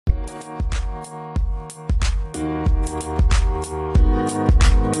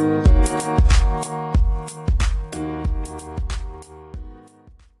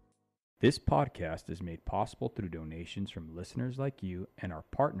This podcast is made possible through donations from listeners like you and our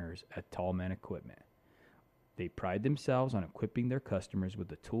partners at Tallman Equipment. They pride themselves on equipping their customers with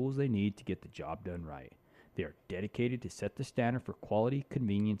the tools they need to get the job done right. They are dedicated to set the standard for quality,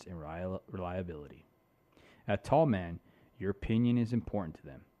 convenience, and reliability. At Tallman, your opinion is important to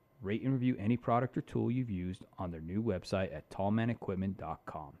them. Rate and review any product or tool you've used on their new website at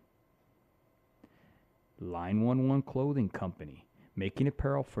tallmanequipment.com. Line 11 Clothing Company, making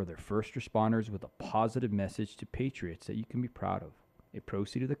apparel for their first responders with a positive message to patriots that you can be proud of. A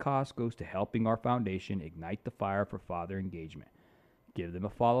proceed of the cost goes to helping our foundation ignite the fire for father engagement. Give them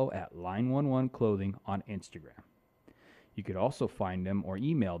a follow at Line11 Clothing on Instagram. You could also find them or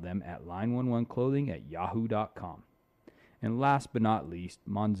email them at line11clothing@yahoo.com. And last but not least,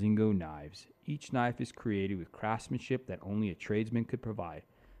 Monzingo Knives. Each knife is created with craftsmanship that only a tradesman could provide.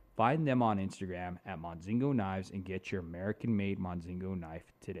 Find them on Instagram at Monzingo Knives and get your American-made Monzingo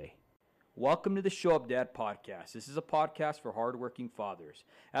knife today. Welcome to the Show Up Dad podcast. This is a podcast for hardworking fathers.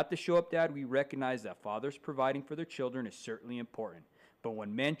 At the Show Up Dad, we recognize that fathers providing for their children is certainly important. But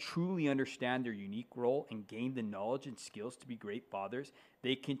when men truly understand their unique role and gain the knowledge and skills to be great fathers,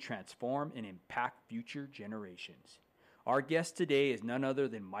 they can transform and impact future generations. Our guest today is none other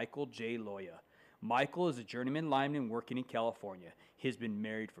than Michael J. Loya. Michael is a journeyman lineman working in California. He has been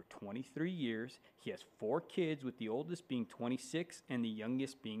married for 23 years. He has 4 kids, with the oldest being 26 and the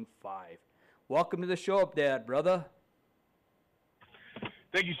youngest being 5. Welcome to the Show Up, Dad, brother.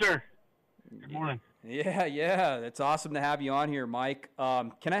 Thank you, sir. Good morning. Yeah. It's awesome to have you on here, Mike.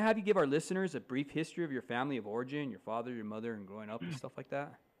 Can I have you give our listeners a brief history of your family of origin, your father, your mother, and growing up and stuff like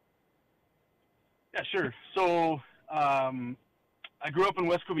that? Yeah, sure. So I grew up in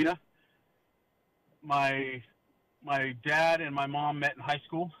West Covina. My dad and my mom met in high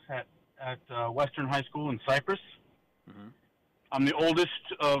school at Western High School in Cypress. Mm-hmm. I'm the oldest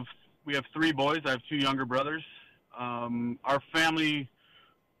of, we have 3 boys. I have 2 younger brothers. Our family,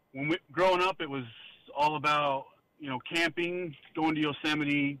 growing up, it was all about, camping, going to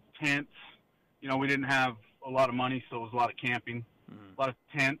Yosemite, tents. We didn't have a lot of money, so it was a lot of camping, mm-hmm. A lot of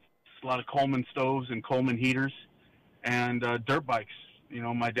tents, a lot of Coleman stoves and Coleman heaters, and dirt bikes.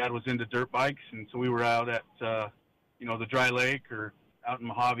 My dad was into dirt bikes, and so we were out at, the dry lake or out in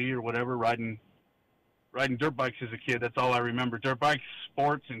Mojave or whatever, riding dirt bikes as a kid. That's all I remember. Dirt bikes,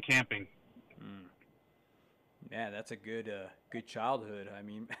 sports, and camping. Yeah, that's a good childhood. I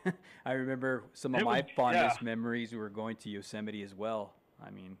mean, I remember some of my fondest memories were going to Yosemite as well. I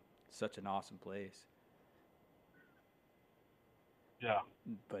mean, such an awesome place. Yeah.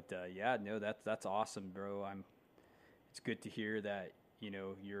 But that's awesome, bro. It's good to hear that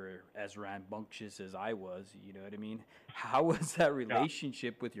you're as rambunctious as I was. You know what I mean? How was that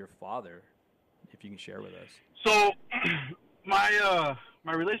relationship with your father, if you can share with us? So, my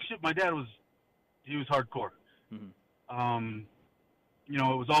relationship, my dad was hardcore. Mm-hmm. It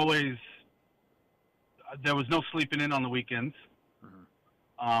was always, there was no sleeping in on the weekends.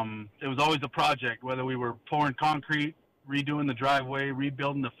 Mm-hmm. It was always a project, whether we were pouring concrete, redoing the driveway,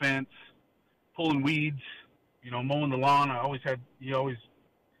 rebuilding the fence, pulling weeds, mowing the lawn. He always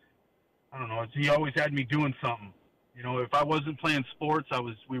had me doing something. If I wasn't playing sports,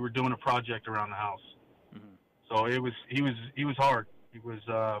 we were doing a project around the house. Mm-hmm. So he was hard. He was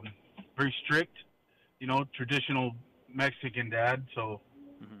very strict, traditional Mexican dad. So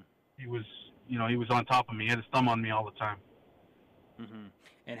mm-hmm. he was on top of me. He had his thumb on me all the time. Mm-hmm.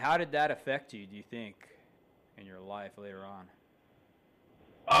 And how did that affect you, do you think, in your life later on?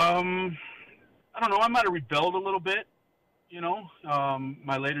 I don't know. I might have rebelled a little bit,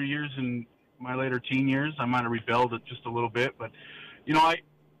 my later years and my later teen years. I might have rebelled just a little bit, but, it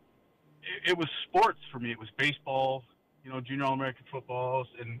was sports for me. It was baseball, junior All-American footballs,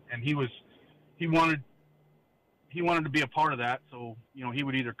 and he wanted to be a part of that. So, he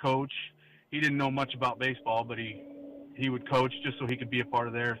would either coach. He didn't know much about baseball, but he would coach just so he could be a part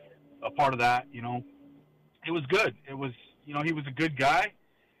of that. It was good. It was, he was a good guy.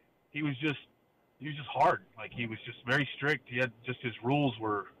 He was just hard. Like, he was just very strict. He had just, his rules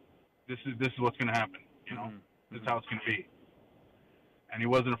were, this is what's going to happen. Mm-hmm. This is how it's going to be. And he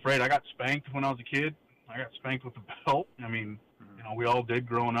wasn't afraid. I got spanked when I was a kid. I got spanked with a belt. I mean, mm-hmm. We all did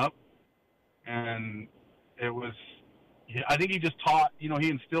growing up. And it was, I think he just taught, he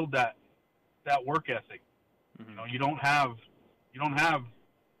instilled that work ethic. Mm-hmm. You don't have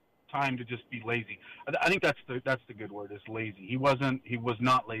time to just be lazy. I think that's the good word, is lazy. He was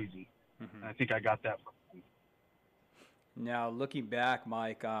not lazy. Mm-hmm. And I think I got that from him. Now, looking back,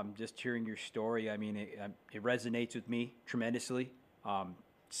 Mike, just hearing your story, I mean, it resonates with me tremendously.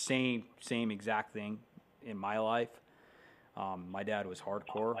 same exact thing in my life. My dad was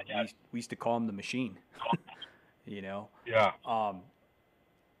hardcore. We used to call him the Machine. You know. Yeah.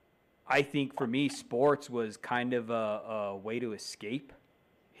 I think for me, sports was kind of a way to escape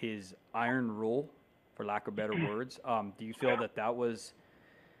his iron rule, for lack of better words. Do you feel that was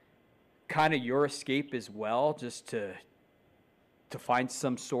kind of your escape as well, just to find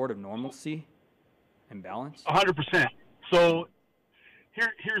some sort of normalcy and balance? 100%. So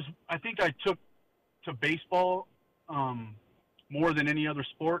here's I think I took to baseball more than any other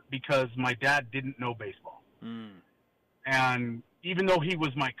sport because my dad didn't know baseball. And even though he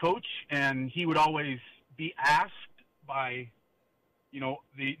was my coach and he would always be asked by,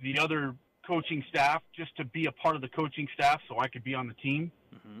 the other coaching staff just to be a part of the coaching staff so I could be on the team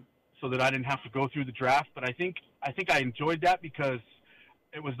so that I didn't have to go through the draft. But I think I enjoyed that because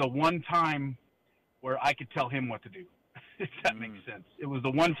it was the one time where I could tell him what to do, if that makes sense. It was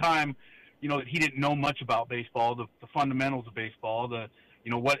the one time, that he didn't know much about baseball, the fundamentals of baseball,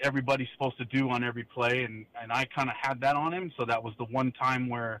 what everybody's supposed to do on every play. And I kind of had that on him. So that was the one time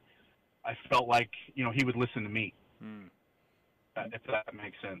where I felt like, he would listen to me. If that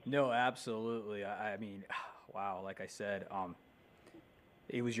makes sense. No, absolutely. I mean, wow. Like I said,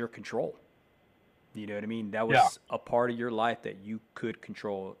 it was your control. You know what I mean? That was a part of your life that you could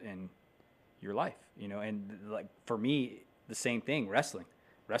control in your life, and like for me, the same thing, wrestling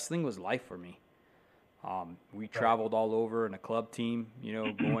was life for me. We traveled all over in a club team,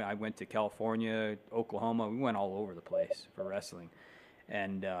 I went to California, Oklahoma. We went all over the place for wrestling.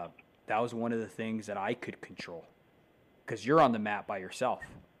 And that was one of the things that I could control because you're on the mat by yourself.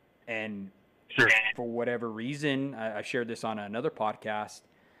 And for whatever reason, I shared this on another podcast.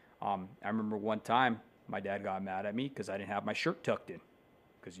 I remember one time my dad got mad at me because I didn't have my shirt tucked in,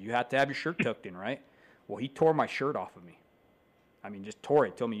 because you had to have your shirt tucked in, right? Well, he tore my shirt off of me. I mean, just tore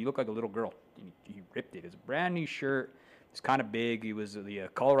it. Told me, you look like a little girl. He ripped it. It's a brand new shirt. It's kind of big. It was the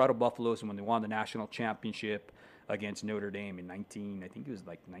Colorado Buffaloes when they won the national championship against Notre Dame in I think it was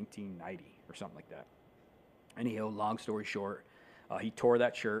like 1990 or something like that. Anyhow, long story short, he tore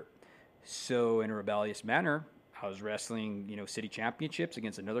that shirt. So in a rebellious manner, I was wrestling, city championships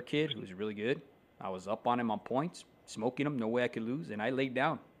against another kid who was really good. I was up on him on points, smoking him, no way I could lose, and I laid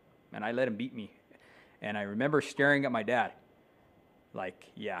down, and I let him beat me. And I remember staring at my dad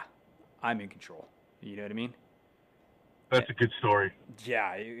like, yeah, I'm in control. You know what I mean? That's a good story.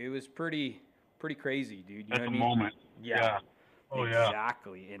 Yeah, it was pretty crazy, dude. You know what I mean? That's a moment. Yeah. Oh,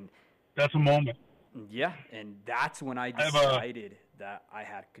 exactly. yeah. And that's a moment. Yeah, and that's when I decided that I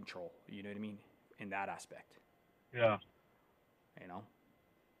had control. You know what I mean? In that aspect. Yeah.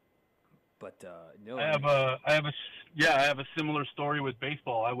 But no. I have a similar story with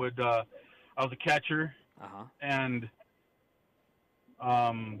baseball. I was a catcher. And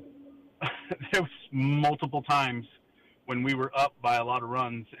there was multiple times when we were up by a lot of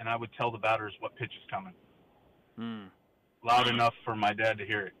runs, and I would tell the batters what pitch is coming. Loud enough for my dad to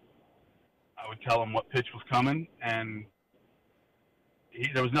hear it. I would tell him what pitch was coming, and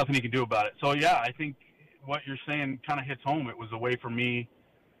there was nothing he could do about it. So, yeah, I think what you're saying kind of hits home. It was a way for me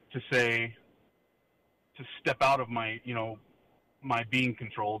to step out of my being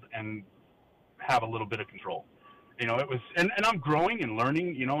controlled and have a little bit of control. It was, and I'm growing and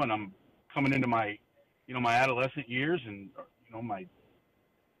learning, and I'm coming into my, my adolescent years and, my,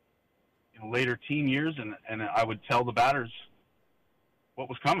 later teen years. And I would tell the batters what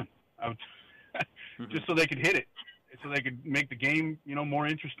was coming. I would just so they could hit it, so they could make the game, more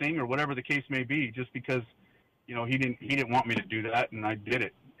interesting or whatever the case may be, just because, he didn't want me to do that. And I did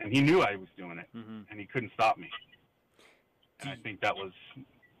it, and he knew I was doing it, and he couldn't stop me. And I think that was,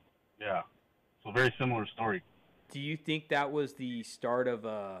 so a very similar story. Do you think that was the start of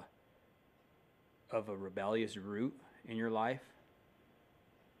a rebellious root in your life?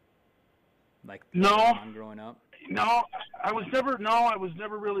 Like on growing up? No, I was never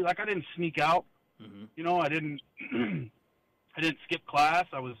really, like, I didn't sneak out. I didn't skip class.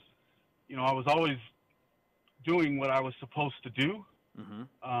 I was always doing what I was supposed to do.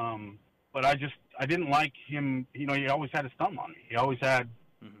 But I didn't like him. He always had his thumb on me. He always had,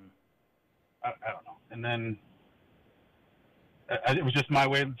 I don't know. And then it was just my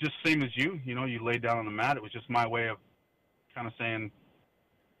way, just same as you, you laid down on the mat. It was just my way of kind of saying,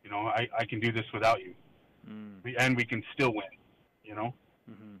 I can do this without you. And we can still win,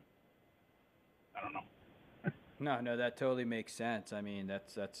 I don't know. No, that totally makes sense. I mean,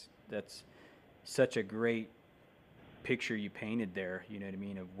 that's such a great picture you painted there, you know what I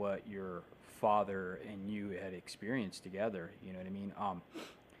mean, of what your father and you had experienced together, you know what I mean?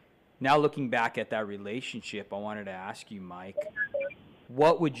 Now looking back at that relationship, I wanted to ask you, Mike,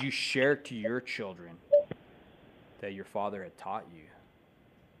 What would you share to your children that your father had taught you?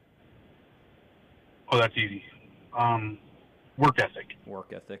 Oh, that's easy. Work ethic.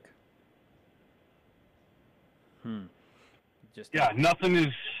 Work ethic. Just Yeah,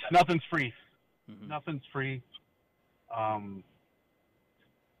 nothing's free. Mm-hmm. Nothing's free. I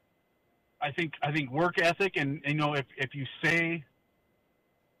think work ethic, and you know, if you say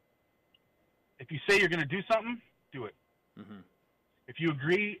you're going to do something, do it. Mm-hmm. If you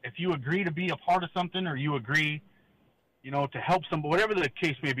agree to be a part of something, or you agree, you know, to help somebody, whatever the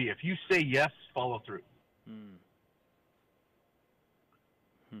case may be, if you say yes, follow through.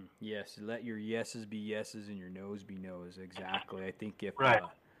 Yes, let your yeses be yeses and your noes be noes. Exactly. I think Right.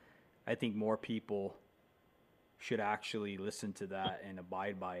 I think more people should actually listen to that and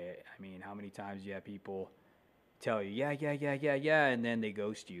abide by it. I mean, how many times do you have people tell you, yeah, and then they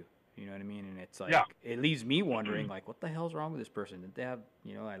ghost you? You know what I mean? And it's like, Yeah. it leaves me wondering, like, what the hell's wrong with this person? Did they have,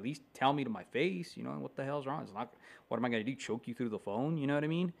 you know, at least tell me to my face, you know, what the hell's wrong? It's not, what am I going to do? Choke you through the phone? You know what I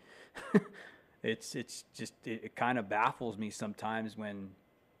mean? It's just, it kind of baffles me sometimes when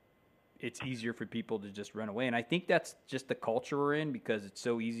it's easier for people to just run away. And I think that's just the culture we're in, because it's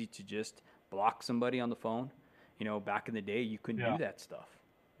so easy to just block somebody on the phone. You know, back in the day, you couldn't do that stuff.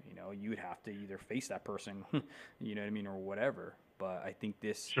 You know, you'd have to either face that person, you know what I mean, or whatever. But I think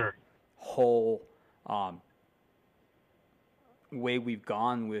this whole way we've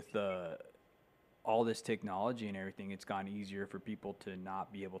gone with all this technology and everything, it's gotten easier for people to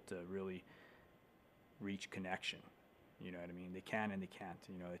not be able to really reach connection. You know what I mean? They can and they can't.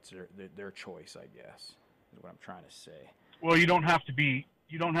 You know, it's their choice, I guess, is what I'm trying to say. Well, you don't have to be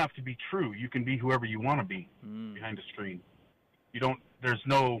true. You can be whoever you want to be behind a screen. There's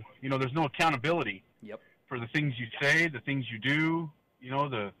no accountability. Yep. For the things you say, the things you do. You know,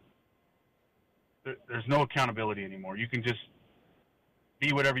 there's no accountability anymore. You can just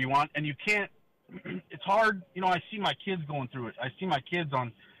be whatever you want, and you can't. It's hard. You know, I see my kids going through it. I see my kids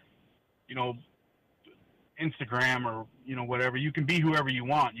on, you know, Instagram or, you know, whatever. You can be whoever you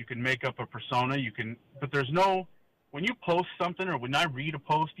want. You can make up a persona. But there's no, when you post something, or when I read a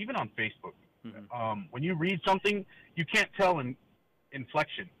post, even on Facebook, when you read something, you can't tell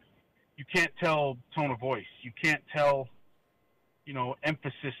inflection. You can't tell tone of voice. You can't tell, you know,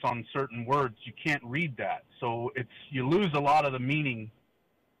 emphasis on certain words. You can't read that. So you lose a lot of the meaning,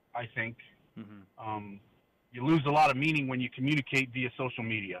 I think. You lose a lot of meaning when you communicate via social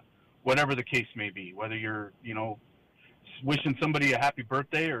media, whatever the case may be, whether you're, you know, wishing somebody a happy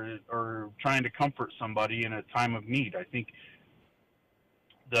birthday or trying to comfort somebody in a time of need. I think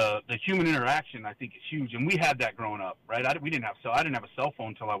the human interaction, I think, is huge. And we had that growing up, right? I didn't have a cell phone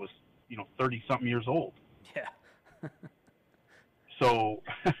until I was, you know, 30-something years old. Yeah. So,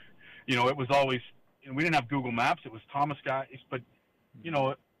 you know, it was always, you know, we didn't have Google Maps. It was Thomas guys. But, you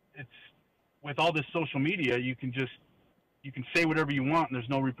know, it's with all this social media, you can say whatever you want and there's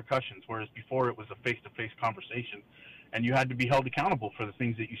no repercussions. Whereas before it was a face-to-face conversation and you had to be held accountable for the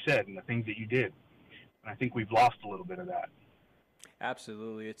things that you said and the things that you did. And I think we've lost a little bit of that.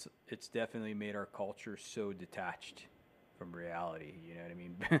 Absolutely. It's definitely made our culture so detached from reality. You know what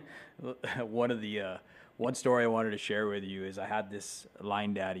I mean? One story I wanted to share with you is I had this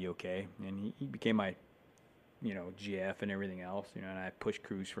line daddy, okay, and he became my, you know, GF and everything else, you know, and I push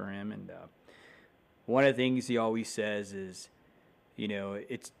crews for him. And one of the things he always says is, you know,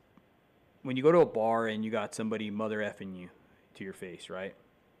 it's when you go to a bar and you got somebody mother effing you to your face, right?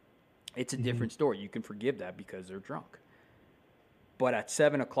 It's a different story. You can forgive that because they're drunk. But at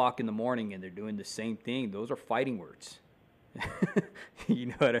 7 o'clock in the morning and they're doing the same thing, those are fighting words. You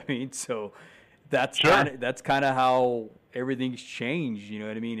know what I mean? So that's kind of how everything's changed. You know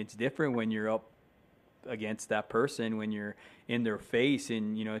what I mean? It's different when you're up against that person, when you're in their face,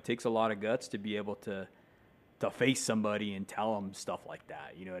 and, you know, it takes a lot of guts to be able to face somebody and tell them stuff like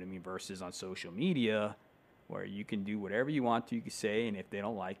that. You know what I mean? Versus on social media, where you can do whatever you want to, you can say, and if they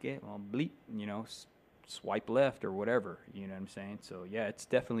don't like it, well, bleep, you know, swipe left or whatever. You know what I'm saying? So yeah, it's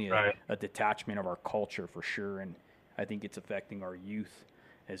definitely a detachment of our culture for sure, and I think it's affecting our youth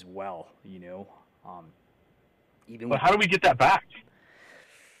as well. You know, But how do we get that back?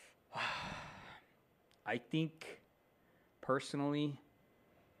 I think, personally,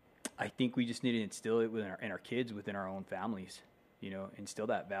 I think we just need to instill it in our kids, within our own families. You know, instill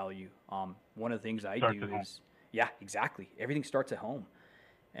that value. One of the things I do is, yeah, exactly. Everything starts at home.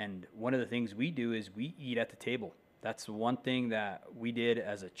 And one of the things we do is we eat at the table. That's one thing that we did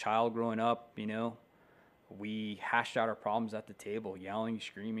as a child growing up, you know. We hashed out our problems at the table, yelling,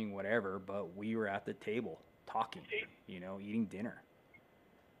 screaming, whatever, but we were at the table talking, you know, eating dinner.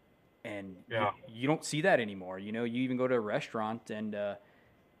 And Yeah. you don't see that anymore. You even go to a restaurant and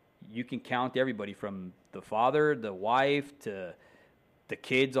you can count everybody from the father, the wife, to the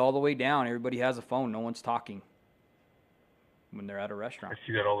kids all the way down. Everybody has a phone. No one's talking when they're at a restaurant. I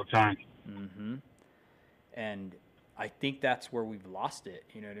see that all the time. Mm-hmm. And I think that's where we've lost it.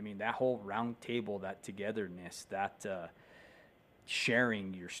 You know what I mean? That whole round table, that togetherness, that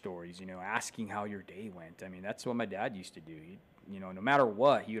sharing your stories, asking how your day went. I mean, that's what my dad used to do. No matter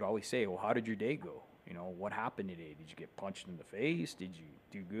what, he would always say, well, how did your day go? What happened today? Did you get punched in the face? Did you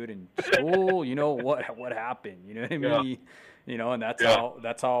do good in school? What happened? You know what I mean? Yeah. And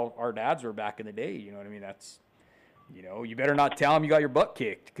that's how our dads were back in the day. You know what I mean? That's, you better not tell them you got your butt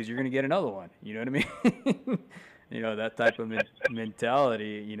kicked because you're going to get another one. You know what I mean? That type of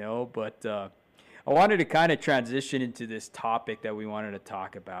mentality, but I wanted to kind of transition into this topic that we wanted to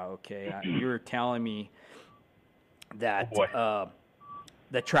talk about. Okay. You were telling me that,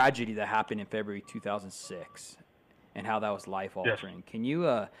 the tragedy that happened in February 2006 and how that was life altering.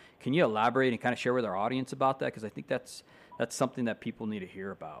 Yes. Can you elaborate and kind of share with our audience about that? Because I think that's something that people need to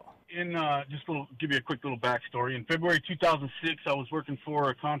hear about. Give you a quick little backstory. In February 2006, I was working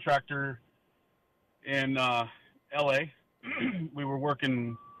for a contractor in L.A. We were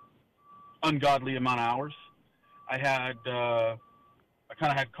working ungodly amount of hours. I kind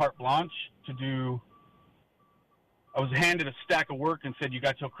of had carte blanche to do. I was handed a stack of work and said, "You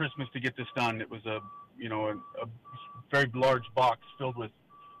got till Christmas to get this done." It was a very large box filled with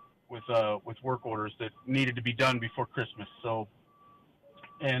work orders that needed to be done before Christmas. So,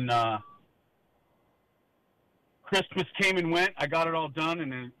 and Christmas came and went. I got it all done,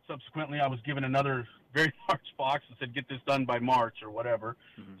 and then subsequently I was given another very large box and said, "Get this done by March," or whatever.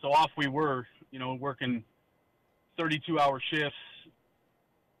 Mm-hmm. So off we were, working 32-hour shifts,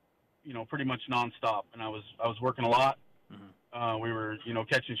 pretty much nonstop. And I was working a lot. Mm-hmm. We were,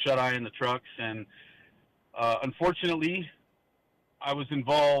 catching shut-eye in the trucks. And unfortunately, I was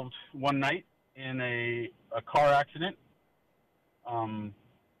involved one night in a car accident on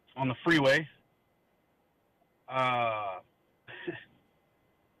the freeway. I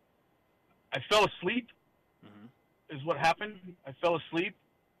fell asleep. Mm-hmm. Is what happened. I fell asleep.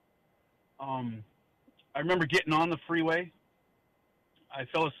 I remember getting on the freeway. I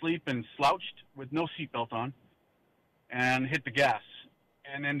fell asleep and slouched with no seatbelt on and hit the gas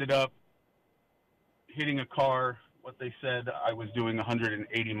and ended up hitting a car. What they said, I was doing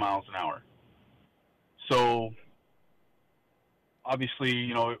 180 miles an hour. So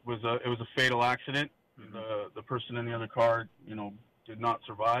obviously, it was a fatal accident. Mm-hmm. The person in the other car, did not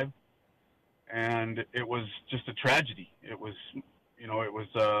survive. And it was just a tragedy. It was,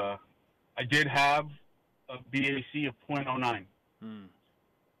 I did have a BAC of .09. Mm.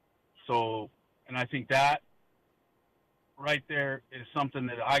 So, and I think that right there is something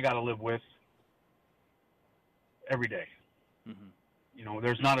that I got to live with every day. Mm-hmm.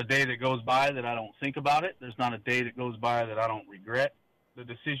 There's not a day that goes by that I don't think about it. There's not a day that goes by that I don't regret the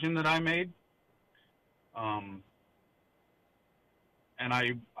decision that I made. And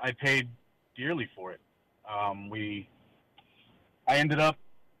I paid dearly for it. I ended up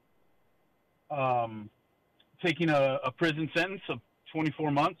taking a prison sentence of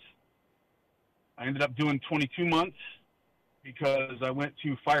 24 months. I ended up doing 22 months because I went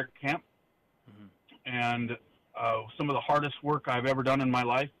to fire camp. Mm-hmm. And some of the hardest work I've ever done in my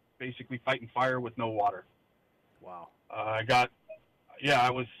life, basically fighting fire with no water. Wow.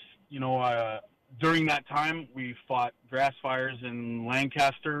 During that time, we fought grass fires in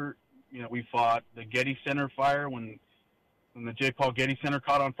Lancaster. We fought the Getty Center fire when the J. Paul Getty Center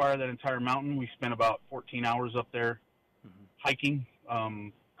caught on fire, that entire mountain. We spent about 14 hours up there, mm-hmm. hiking,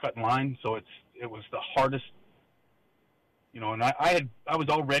 cutting line. So it was the hardest, and I was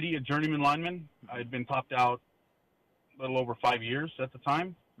already a journeyman lineman. Mm-hmm. I had been topped out a little over 5 years at the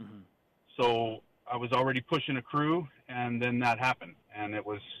time. Mm-hmm. So I was already pushing a crew, and then that happened, and it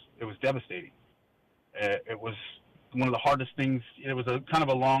was devastating. It was one of the hardest things. It was a kind of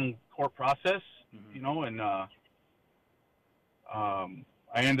a long court process, mm-hmm. And I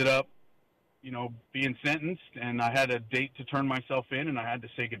ended up, being sentenced, and I had a date to turn myself in, and I had to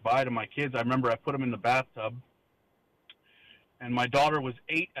say goodbye to my kids. I remember I put them in the bathtub, and my daughter was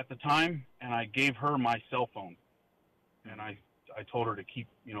 8 at the time, and I gave her my cell phone, and I told her to keep,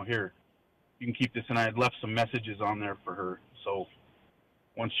 here, you can keep this, and I had left some messages on there for her, so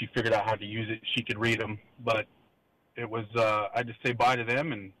once she figured out how to use it, she could read them. But it was, I had to say bye to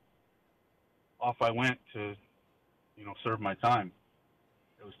them, and off I went to, serve my time.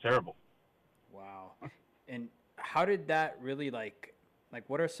 It was terrible. Wow. And how did that really, like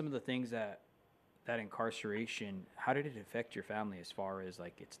what are some of the things that that incarceration, how did it affect your family as far as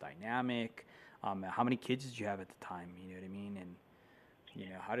like its dynamic? How many kids did you have at the time? You know what I mean? And,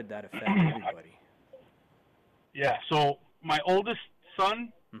 how did that affect everybody? Yeah. So my oldest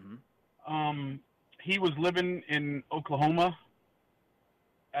son, Mm-hmm. he was living in Oklahoma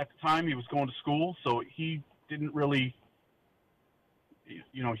at the time. He was going to school, so he didn't really,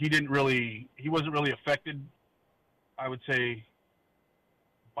 he wasn't really affected, I would say,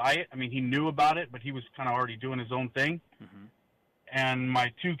 by it. I mean, he knew about it, but he was kind of already doing his own thing. Mm-hmm. And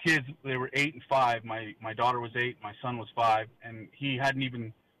my two kids, they were 8 and 5. My daughter was 8, my son was 5, and he might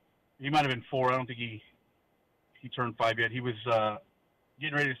have been 4. I don't think he turned 5 yet. He was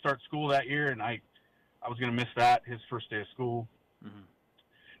getting ready to start school that year, and I was going to miss that, his first day of school. Mm-hmm.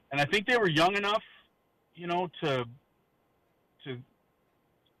 And I think they were young enough, to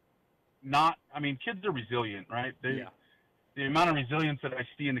not. I mean, kids are resilient, right? Yeah. The amount of resilience that I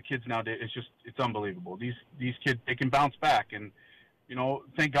see in the kids nowadays is it's unbelievable. These kids, they can bounce back, and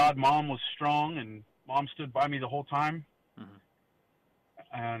thank God Mom was strong, and Mom stood by me the whole time. Mm-hmm.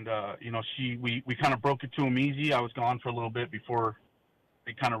 And we kind of broke it to them easy. I was gone for a little bit before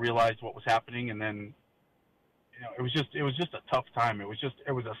they kind of realized what was happening, and then it was just a tough time. It was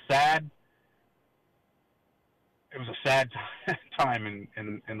a sad time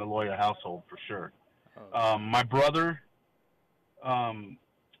in the Loya household, for sure. Oh. My brother,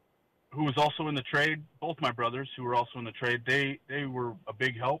 who was also in the trade, both my brothers who were also in the trade, they were a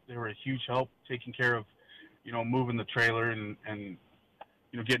big help. They were a huge help taking care of, moving the trailer and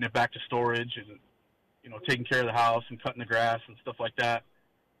getting it back to storage, and taking care of the house and cutting the grass and stuff like that.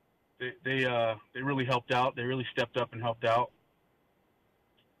 They really helped out. They really stepped up and helped out.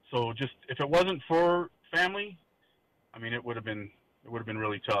 So just, if it wasn't for family, I mean, it would have been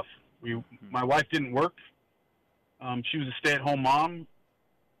really tough. My wife didn't work. She was a stay-at-home mom.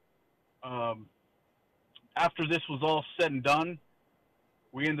 After this was all said and done,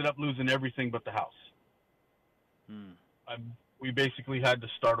 we ended up losing everything but the house. We basically had to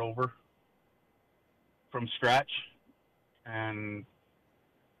start over from scratch, and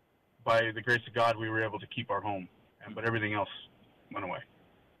by the grace of God, we were able to keep our home, but everything else went away.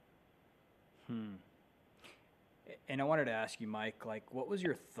 And I wanted to ask you, Mike, like, what was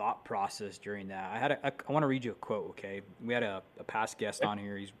your thought process during that? I want to read you a quote, okay? We had a past guest on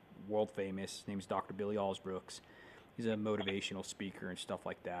here. He's world famous. His name's Dr. Billy Allsbrooks. He's a motivational speaker and stuff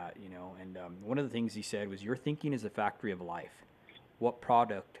like that, And one of the things he said was, "Your thinking is a factory of life. What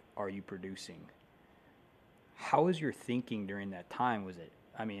product are you producing?" How was your thinking during that time? Was it,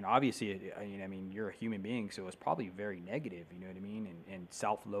 I mean, obviously, you're a human being, so it's probably very negative, you know what I mean? And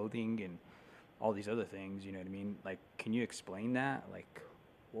self-loathing and all these other things, you know what I mean? Like, can you explain that? Like,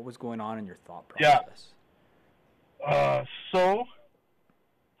 what was going on in your thought process? Yeah.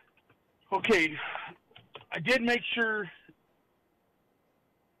 Okay, I did make sure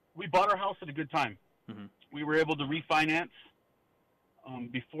we bought our house at a good time. Mm-hmm. We were able to refinance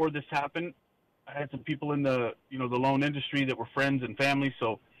before this happened. I had some people in the the loan industry that were friends and family,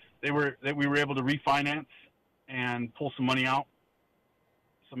 so we were able to refinance and pull some money out,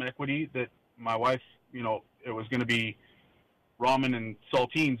 some equity that my wife, it was going to be ramen and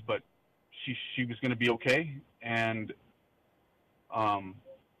saltines, but she was going to be okay. And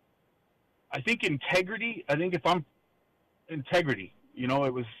I think integrity. I think if I'm integrity,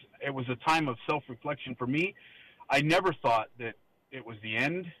 it was a time of self-reflection for me. I never thought that it was the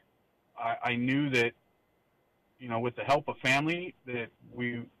end. I knew that, with the help of family, that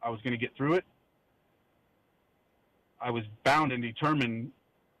I was going to get through it. I was bound and determined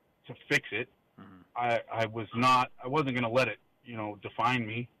to fix it. Mm-hmm. I wasn't going to let it, define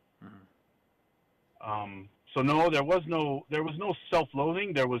me. Mm-hmm. So no, there was no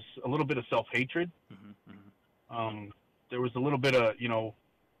self-loathing. There was a little bit of self-hatred. Mm-hmm. There was a little bit of,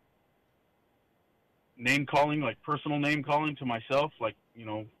 name calling, like personal name calling to myself, like,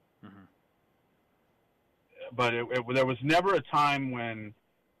 Mm-hmm. But there was never a time when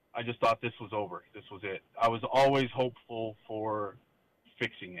I just thought this was over. This was it. I was always hopeful for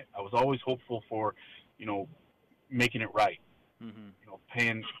fixing it. I was always hopeful for, making it right. Mm-hmm.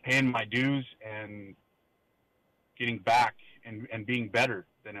 Paying my dues and getting back and being better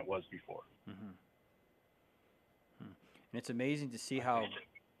than it was before. Mm-hmm. And it's amazing to see how,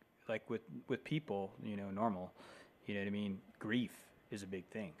 like with people, normal, grief is a big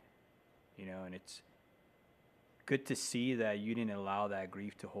thing, and it's good to see that you didn't allow that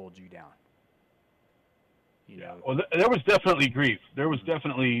grief to hold you down. Well, there was definitely grief. There was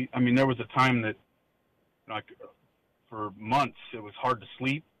definitely, there was a time that, for months, it was hard to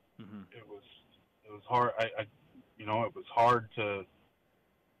sleep. Mm-hmm. It was hard. It was hard to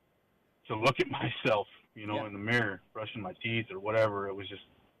to look at myself, in the mirror, brushing my teeth or whatever. It was just,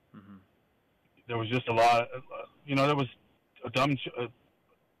 there was just a lot of, there was a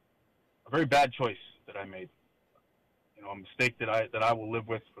very bad choice that I made. A mistake that I will live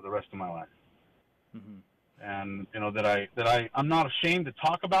with for the rest of my life. And, I'm not ashamed to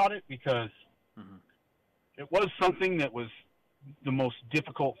talk about it, because it was something that was the most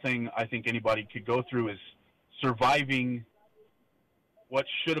difficult thing I think anybody could go through, is surviving what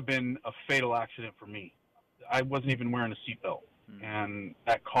should have been a fatal accident for me. I wasn't even wearing a seatbelt, and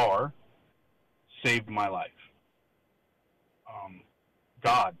that car saved my life.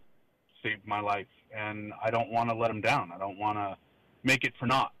 God saved my life, and I don't want to let him down. I don't want to make it for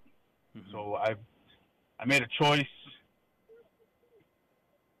naught. So I made a choice,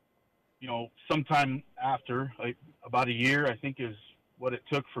 sometime after, like about a year, I think, is what it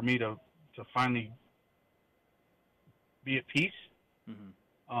took for me to finally be at peace.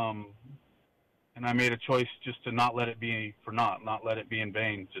 And I made a choice just to not let it be for naught, not let it be in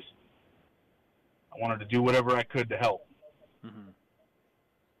vain. Just, I wanted to do whatever I could to help.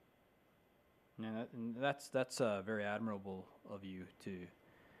 And that's very admirable of you to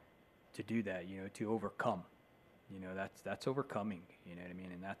do that, to overcome. That's overcoming, you know what I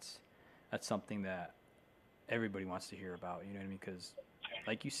mean? And that's something that everybody wants to hear about, you know what I mean? Because,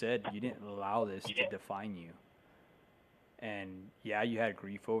 like you said, you didn't allow this to define you. And, yeah, you had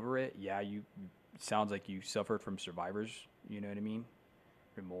grief over it. Yeah, sounds like you suffered from survivor's, you know what I mean,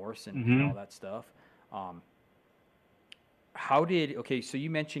 remorse and all that stuff. So you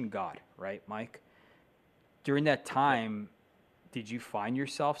mentioned God, right, Mike? During that time, did you find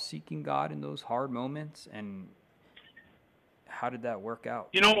yourself seeking God in those hard moments? And how did that work out?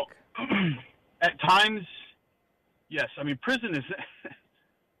 At times, yes. I mean, prison is,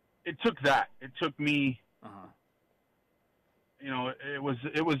 it took that. It took me, it was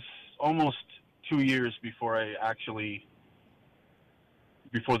almost 2 years before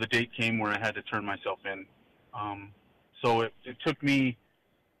before the date came where I had to turn myself in. So it took me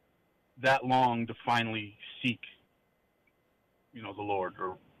that long to finally seek, the Lord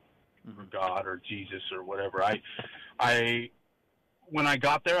or God or Jesus or whatever. When I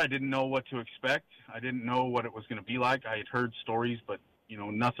got there, I didn't know what to expect. I didn't know what it was going to be like. I had heard stories, but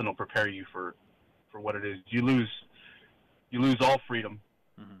nothing will prepare you for what it is. You lose all freedom,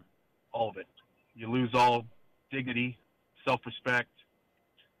 all of it. You lose all dignity, self-respect.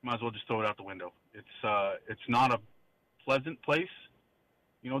 Might as well just throw it out the window. It's not a pleasant place.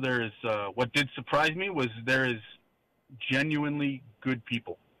 There is, what did surprise me was there is genuinely good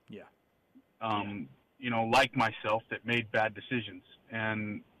people. Yeah. Like myself, that made bad decisions.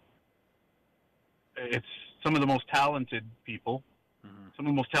 And it's some of the most talented people, some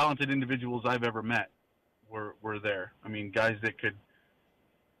of the most talented individuals I've ever met were there. I mean, guys that could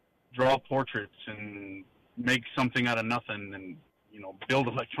draw portraits and make something out of nothing and, build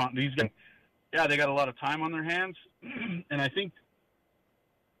these guys. Yeah, they got a lot of time on their hands. And I think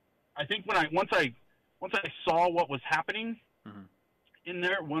once I saw what was happening in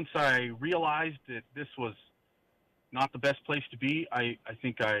there, once I realized that this was not the best place to be, I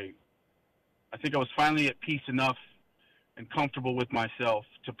think I was finally at peace enough and comfortable with myself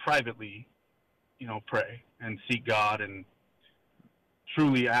to privately, pray and seek God and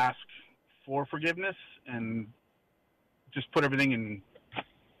truly ask for forgiveness and just put everything in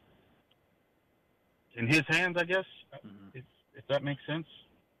His hands, I guess, if that makes sense.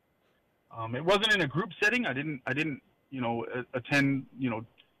 It wasn't in a group setting. I didn't attend,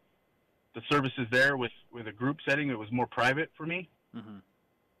 the services there with a group setting. It was more private for me.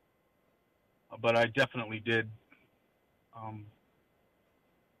 But I definitely did,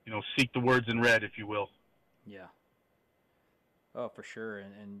 seek the words in red, if you will. Yeah. Oh, for sure.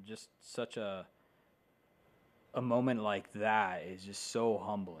 And just such a moment like that is just so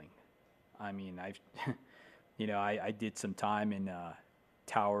humbling. I mean, I did some time in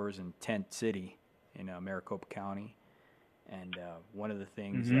Towers and Tent City in Maricopa County. And one of the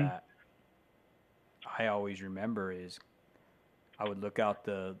things that I always remember is I would look out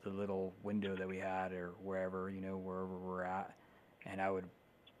the little window that we had or wherever we're at, and I would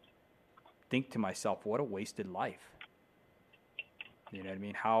think to myself, what a wasted life. You know what I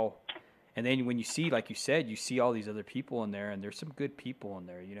mean? And then when you see, like you said, you see all these other people in there, and there's some good people in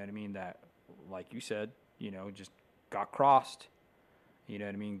there, you know what I mean, that, like you said, just got crossed, you know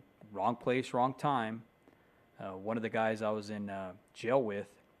what I mean, wrong place, wrong time. One of the guys I was in jail with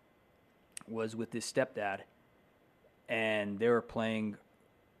was with his stepdad, and they were playing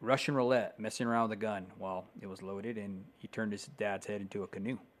Russian roulette, messing around with a gun while it was loaded, and he turned his dad's head into a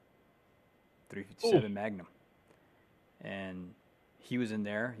canoe, .357 Magnum. And he was in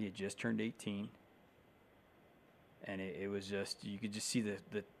there. He had just turned 18. And it was just, you could just see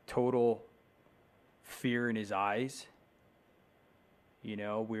the total fear in his eyes. You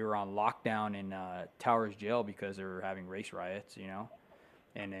know, we were on lockdown in Towers Jail because they were having race riots, you know.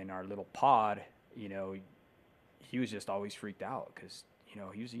 And in our little pod, you know, he was just always freaked out because, you know,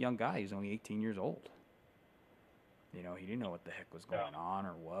 he was a young guy. He was only 18 years old. You know, he didn't know what the heck was going on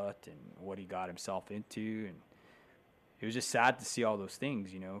or what and what he got himself into. And it was just sad to see all those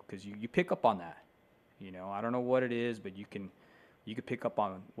things, you know, because you pick up on that. You know, I don't know what it is, but you can pick up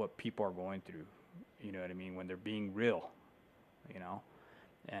on what people are going through. You know what I mean? When they're being real, you know.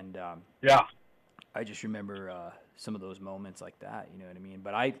 And I just remember some of those moments like that. You know what I mean?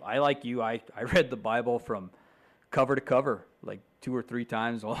 But I like you. I read the Bible from cover to cover like 2 or 3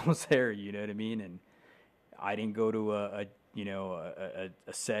 times while I was there. You know what I mean? And I didn't go to a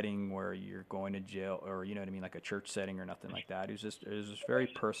setting where you're going to jail or, you know what I mean, like a church setting or nothing like that. It was just very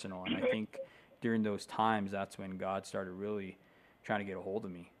personal. And I think during those times, that's when God started really trying to get a hold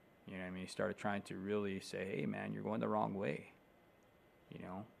of me. You know what I mean? He started trying to really say, hey, man, you're going the wrong way. You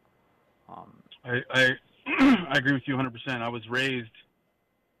know? I agree with you 100%. I was raised,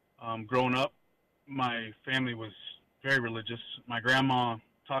 growing up, my family was very religious. My grandma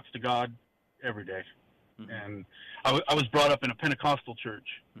talks to God every day. Mm-hmm. And I was brought up in a Pentecostal church.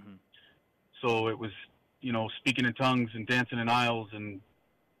 Mm-hmm. So it was, you know, speaking in tongues and dancing in aisles and,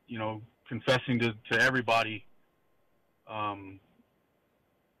 you know, confessing to everybody,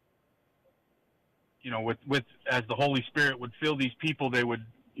 you know, with as the Holy Spirit would fill these people, they would,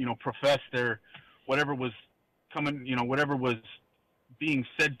 you know, profess their whatever was coming, you know, whatever was being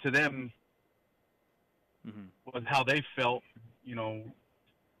said to them mm-hmm. was how they felt, you know,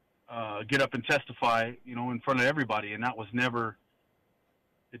 get up and testify, you know, in front of everybody. And that was never,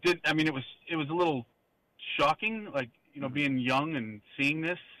 it did. I mean, it was a little shocking, like, you know, mm-hmm. being young and seeing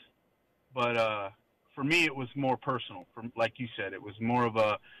this. But for me, it was more personal. Like you said, it was more of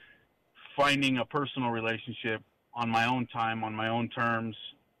a finding a personal relationship on my own time, on my own terms,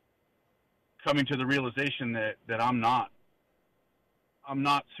 coming to the realization that I'm not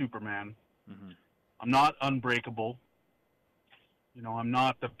Superman. Mm-hmm. I'm not unbreakable. You know, I'm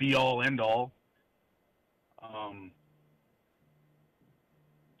not the be-all, end-all.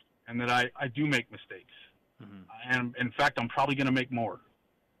 And that I do make mistakes. Mm-hmm. And, in fact, I'm probably going to make more.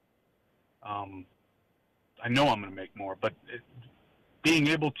 I know I'm going to make more, but being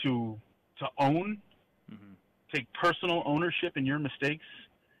able to own, mm-hmm. take personal ownership in your mistakes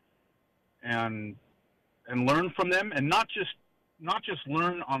and learn from them, and not just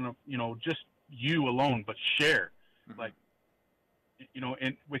learn on a, you know, just you alone, but share, mm-hmm. like, you know,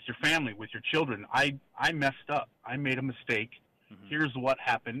 with your family, with your children. I messed up. I made a mistake. Mm-hmm. Here's what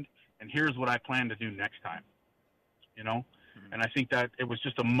happened, and here's what I plan to do next time. You know, mm-hmm. and I think that it was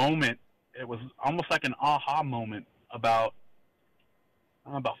just a moment. It was almost like an aha moment about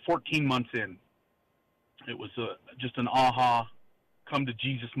 14 months in. It was just an aha, come to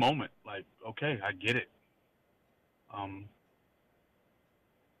Jesus moment. Like, okay, I get it.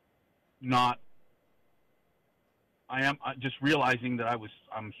 I am just realizing that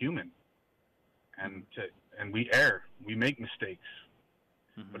I'm human, and we err, we make mistakes,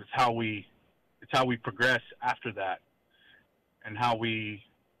 mm-hmm. but it's how we progress after that, and how we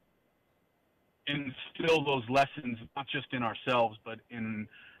instill those lessons not just in ourselves but in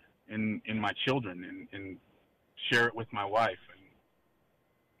my children, and share it with my wife, and,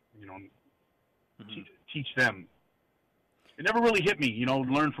 you know, mm-hmm. teach them. It never really hit me, you know,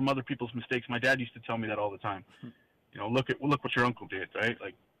 learn from other people's mistakes. My dad used to tell me that all the time. You know, look what your uncle did, right?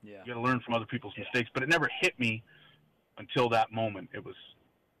 Like, yeah. You got to learn from other people's mistakes. But it never hit me until that moment. It was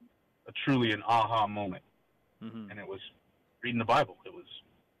truly an aha moment, mm-hmm. and it was reading the Bible. It was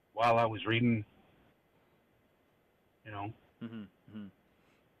while I was reading, you know. Mm-hmm. Mm-hmm.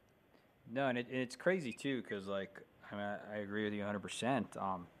 No, and it's crazy too, because, like, I mean, I agree with you 100%.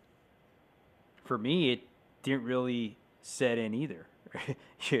 For me, it didn't really set in either.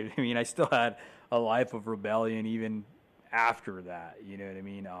 You know what I mean? I still had a life of rebellion even after that. You know what I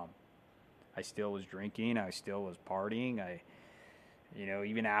mean? I still was drinking. I still was partying. You know,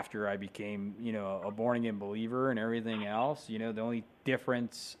 even after I became, you know, a born-again believer and everything else, you know, the only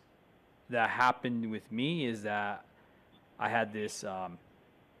difference that happened with me is that I had this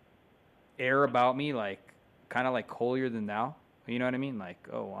air about me, like, kind of like holier than thou. You know what I mean? Like,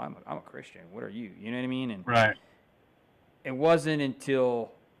 oh, I'm a Christian. What are you? You know what I mean? And right. It wasn't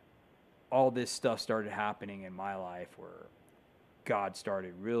until all this stuff started happening in my life where God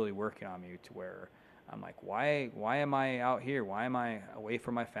started really working on me, to where I'm like, why am I out here? Why am I away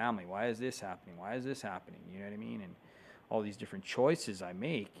from my family? Why is this happening? Why is this happening? You know what I mean? And all these different choices I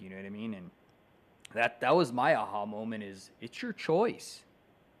make, you know what I mean? And that was my aha moment, is it's your choice.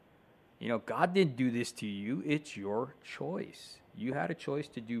 You know, God didn't do this to you. It's your choice. You had a choice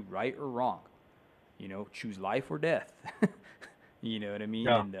to do right or wrong. You know, choose life or death. You know what I mean?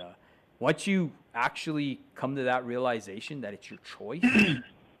 Yeah. And once you actually come to that realization that it's your choice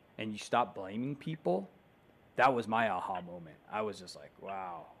and you stop blaming people, that was my aha moment. I was just like,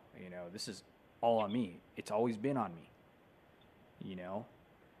 wow, you know, this is all on me. It's always been on me, you know?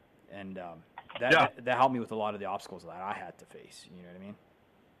 And that helped me with a lot of the obstacles that I had to face. You know what I mean?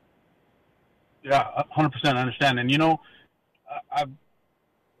 Yeah, 100%. I understand. And, you know,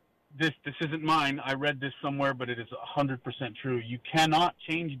 this isn't mine. I read this somewhere, but it is 100% true. You cannot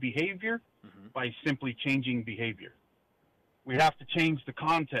change behavior by simply changing behavior. We have to change the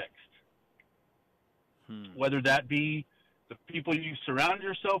context, whether that be the people you surround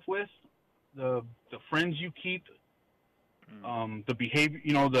yourself with, the friends you keep, the behavior,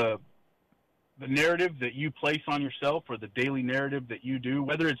 you know, the narrative that you place on yourself, or the daily narrative that you do,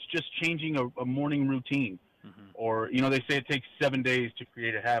 whether it's just changing a morning routine, or, you know, they say it takes 7 days to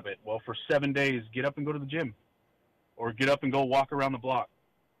create a habit. Well, for 7 days, get up and go to the gym, or get up and go walk around the block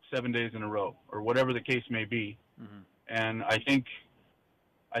 7 days in a row, or whatever the case may be. And I think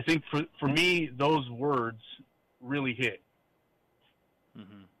for me, those words really hit.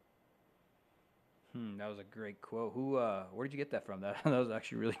 That was a great quote. Where did you get that from? That was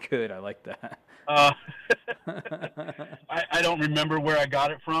actually really good. I like that. I don't remember where I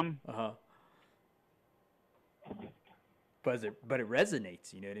got it from. But it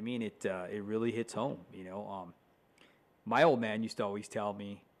resonates. You know what I mean? It really hits home. You know, my old man used to always tell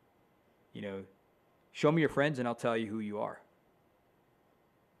me, you know, show me your friends and I'll tell you who you are.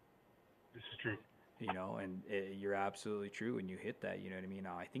 This is true. You know, and you're absolutely true, and you hit that. You know what I mean?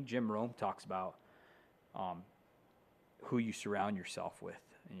 I think Jim Rome talks about who you surround yourself with.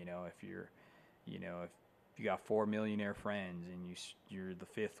 You know, if you got 4 millionaire friends and you're the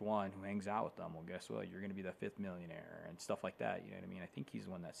fifth one who hangs out with them, well, guess what? You're going to be the fifth millionaire and stuff like that. You know what I mean? I think he's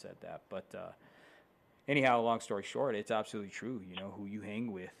the one that said that. But anyhow, long story short, it's absolutely true. You know, who you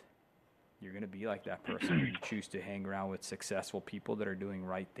hang with, you're going to be like that person. You choose to hang around with successful people that are doing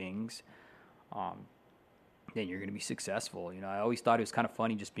right things, then you're going to be successful. You know, I always thought it was kind of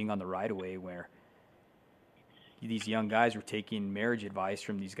funny just being on the right away where these young guys were taking marriage advice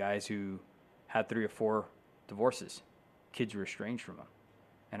from these guys who had 3 or 4 divorces. Kids were estranged from them.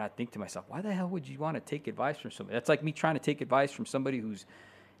 And I think to myself, why the hell would you want to take advice from somebody? That's like me trying to take advice from somebody who's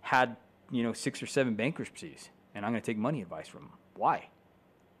had, 6 or 7 bankruptcies, and I'm going to take money advice from them. Why?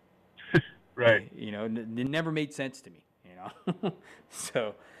 Right. You know, it never made sense to me, you know.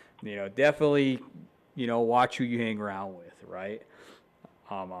 So, definitely, watch who you hang around with, right?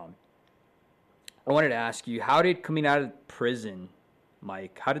 I wanted to ask you, how did coming out of prison,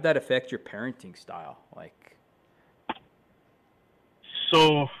 Mike, how did that affect your parenting style?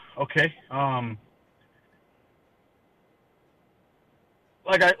 So, okay.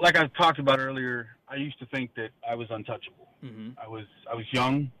 Like I talked about earlier, I used to think that I was untouchable. I was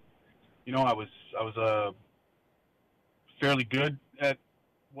young. I was fairly good at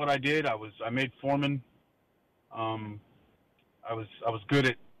what I did. I made foreman. I was good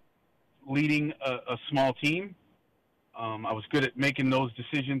at leading a small team. I was good at making those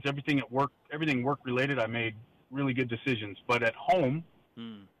decisions. Everything at work, everything work related, I made really good decisions. But at home,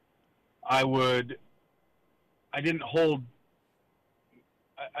 there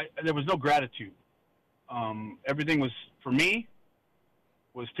was no gratitude. Everything was, for me,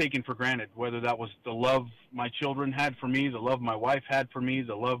 was taken for granted, whether that was the love my children had for me, the love my wife had for me,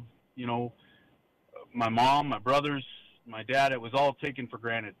 the love, my mom, my brothers, my dad. It was all taken for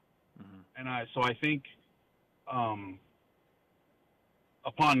granted. And I think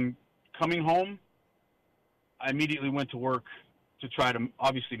upon coming home, I immediately went to work to try to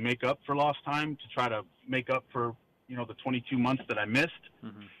obviously make up for lost time, to try to make up for, the 22 months that I missed.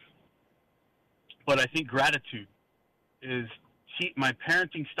 But I think gratitude is my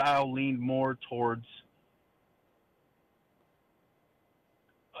parenting style leaned more towards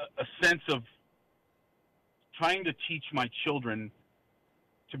a sense of trying to teach my children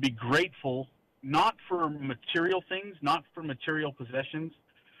to be grateful, not for material things, not for material possessions,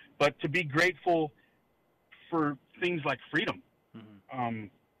 but to be grateful for things like freedom,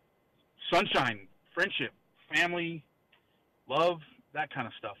 sunshine, friendship, family, love, that kind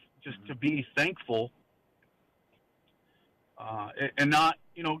of stuff. Just to be thankful, and not,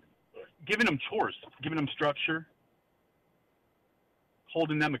 giving them chores, giving them structure,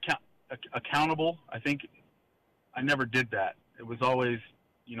 holding them accountable. I think I never did that. It was always,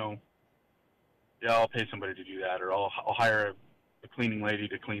 yeah, I'll pay somebody to do that, or I'll hire a cleaning lady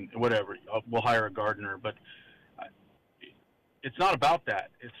to clean, whatever. We'll hire a gardener, but I, it's not about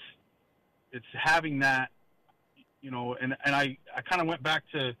that. It's having that, and I kind of went back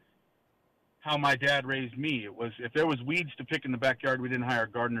to how my dad raised me. It was, if there was weeds to pick in the backyard, we didn't hire a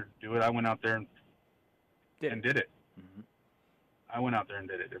gardener to do it. I went out there and did it. Mm-hmm. I went out there and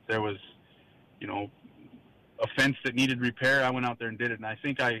did it. If there was, a fence that needed repair, I went out there and did it. And I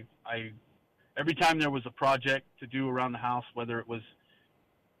think I every time there was a project to do around the house, whether it was,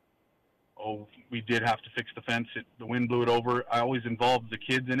 we did have to fix the fence, the wind blew it over, I always involved the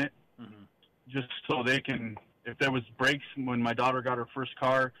kids in it, Mm-hmm. just so they can, if there was brakes when my daughter got her first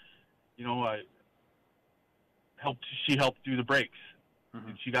car, she helped do the brakes, Mm-hmm.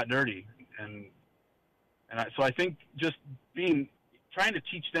 and she got dirty. So I think just trying to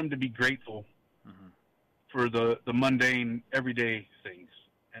teach them to be grateful Mm-hmm. for the mundane, everyday things,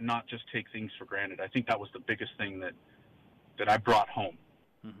 and not just take things for granted. I think that was the biggest thing that I brought home,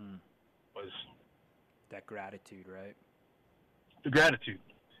 Mm-hmm. was that gratitude, right? the gratitude.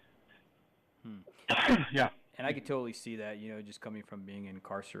 Yeah. And I could totally see that, just coming from being in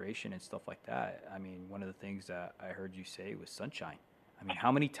incarceration and stuff like that. I mean, one of the things that I heard you say was sunshine. I mean,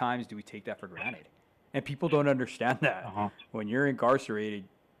 how many times do we take that for granted? And people don't understand that. Uh-huh. When you're incarcerated,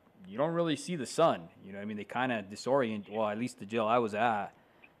 you don't really see the sun. They kind of disorient. Well, at least the jail I was at,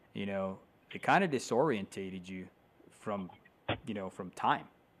 it kind of disorientated you from time.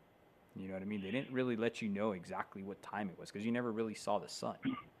 You know what I mean? They didn't really let you know exactly what time it was because you never really saw the sun.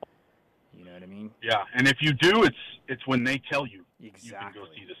 You know what I mean? Yeah, and if you do, it's when they tell you Exactly. you can go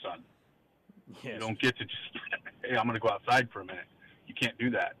see the sun. Yes. You don't get to just, hey, I'm going to go outside for a minute. You can't do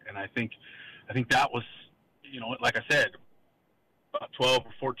that. And I think that was, like I said, about 12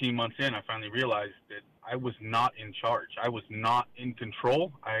 or 14 months in, I finally realized that I was not in charge. I was not in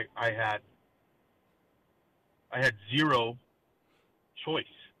control. I had zero choice.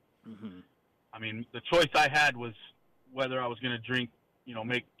 Mm-hmm. I mean, the choice I had was whether I was going to drink,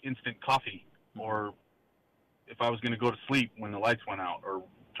 make instant coffee, or if I was going to go to sleep when the lights went out, or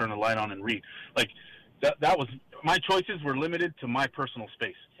turn the light on and read. Like that was, my choices were limited to my personal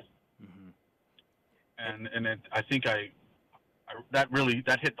space. Mm-hmm. And I think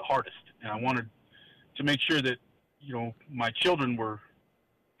that hit the hardest. And I wanted to make sure that, my children were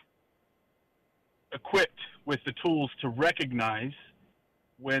equipped with the tools to recognize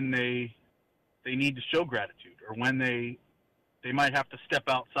when they need to show gratitude, or when they might have to step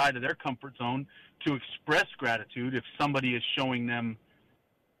outside of their comfort zone to express gratitude if somebody is showing them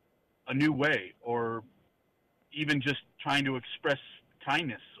a new way, or even just trying to express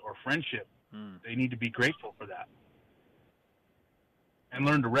kindness or friendship. They need to be grateful for that and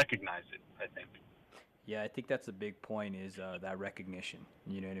learn to recognize it, I think. Yeah, I think that's a big point, is that recognition.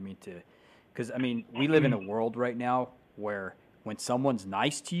 You know what I mean? Because, we live in a world right now where when someone's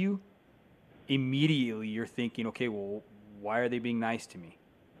nice to you, immediately you're thinking, okay, well, why are they being nice to me?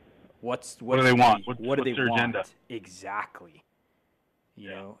 What do they want? What do they want? Agenda? Exactly.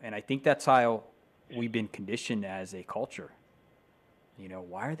 You know, and I think that's how we've been conditioned as a culture.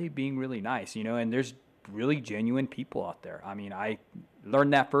 Why are they being really nice? And there's really genuine people out there. I mean, I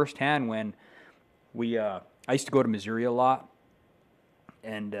learned that firsthand when I used to go to Missouri a lot,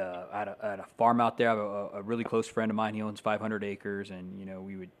 and at a farm out there. I have a really close friend of mine. He owns 500 acres,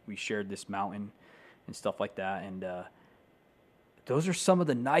 and we shared this mountain and stuff like that. And those are some of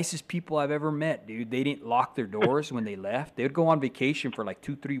the nicest people I've ever met, dude. They didn't lock their doors when they left. They would go on vacation for like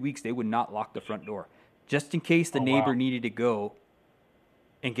 2-3 weeks. They would not lock the front door, just in case the neighbor needed to go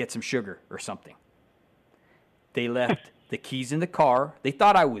and get some sugar or something. They left the keys in the car. They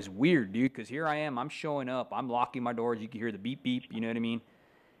thought I was weird, dude, because here I am. I'm showing up. I'm locking my doors. You can hear the beep, beep. You know what I mean?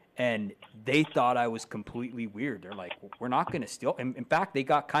 And they thought I was completely weird. They're like, we're not going to steal. And in fact, they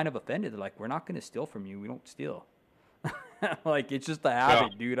got kind of offended. They're like, we're not going to steal from you. We don't steal. Like, it's just a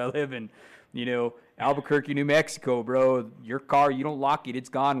habit, dude. I live in, Albuquerque, New Mexico, bro. Your car, you don't lock it, it's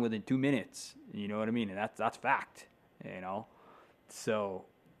gone within 2 minutes. You know what I mean? And that's fact, So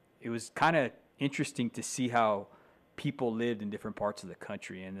it was kind of interesting to see how people lived in different parts of the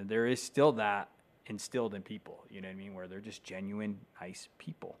country. And there is still that instilled in people, you know what I mean? Where they're just genuine, nice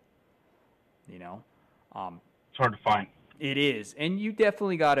people, It's hard to find. It is. And you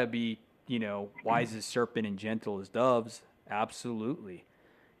definitely got to be, wise as serpent and gentle as doves. Absolutely.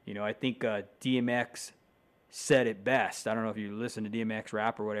 I think DMX said it best. I don't know if you listen to DMX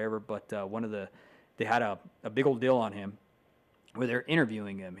rap or whatever, but they had a big old deal on him where they're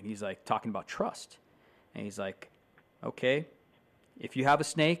interviewing him, and he's like talking about trust. And he's like, okay, if you have a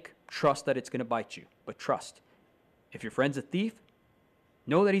snake, trust that it's going to bite you, but trust. If your friend's a thief,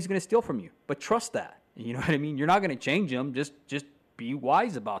 know that he's going to steal from you, but trust that. You know what I mean? You're not going to change him. Just be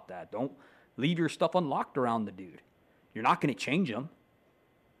wise about that. Don't leave your stuff unlocked around the dude. You're not going to change him.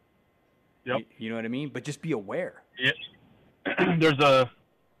 Yep. You know what I mean? But just be aware. Yeah. There's the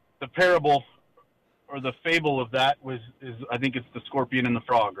parable or the fable of that is I think it's the scorpion and the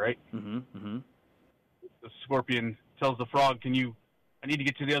frog, right? Mm-hmm. Mm-hmm. The scorpion tells the frog, I need to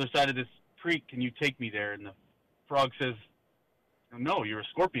get to the other side of this creek. Can you take me there? And the frog says, no, you're a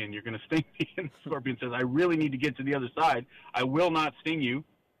scorpion. You're going to sting me. And the scorpion says, I really need to get to the other side. I will not sting you.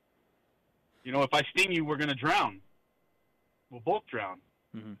 You know, if I sting you, we're going to drown. We'll both drown.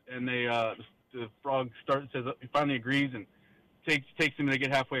 Mm-hmm. And the frog says he finally agrees and takes him, and they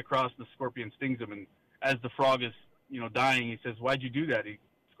get halfway across, and the scorpion stings him. And as the frog is, dying, he says, why'd you do that? The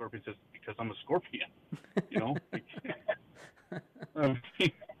scorpion says, because I'm a scorpion. All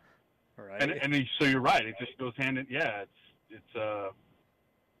right. So you're right. It just goes hand in. Yeah, it's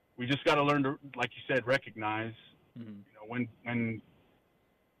we just got to learn to, like you said, recognize. Mm-hmm. When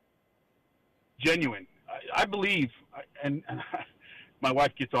genuine. I believe, and my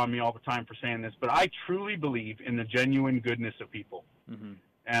wife gets on me all the time for saying this, but I truly believe in the genuine goodness of people. Mm-hmm.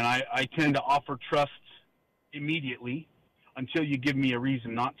 And I tend to offer trust immediately until you give me a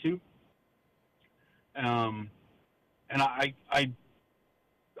reason not to. And I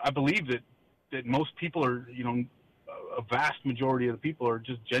believe that most people are, a vast majority of the people are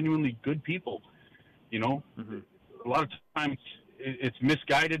just genuinely good people. Mm-hmm. A lot of times it's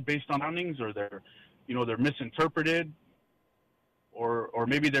misguided based on surroundings, or they're misinterpreted, or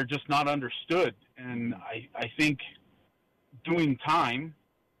maybe they're just not understood. And I think doing time,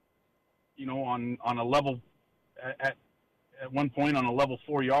 on a level at one point on a level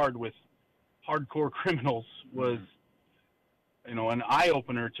 4 yard with hardcore criminals was, an eye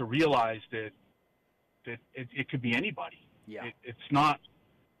opener to realize that it could be anybody. Yeah. It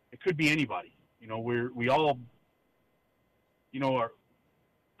could be anybody. We all,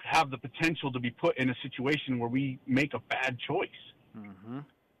 have the potential to be put in a situation where we make a bad choice. Mm-hmm.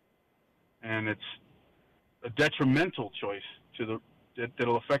 And it's a detrimental choice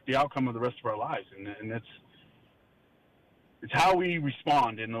that'll affect the outcome of the rest of our lives. And it's how we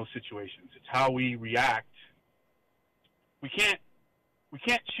respond in those situations. It's how we react. We can't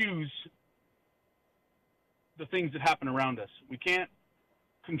choose the things that happen around us. We can't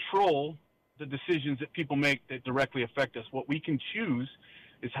control the decisions that people make that directly affect us. What we can choose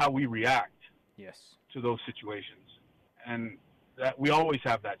is how we react to those situations. And that we always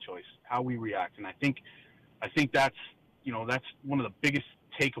have that choice, how we react. And I think that's, that's one of the biggest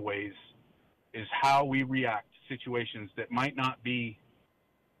takeaways, is how we react to situations that might not be,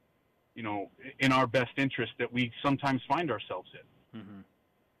 in our best interest, that we sometimes find ourselves in. Mm-hmm.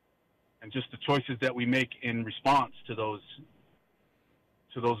 And just the choices that we make in response to those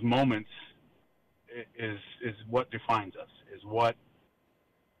moments is what defines us, is what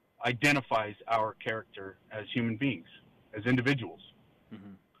identifies our character as human beings, as individuals.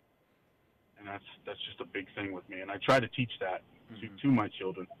 Mm-hmm. And that's just a big thing with me. And I try to teach that to my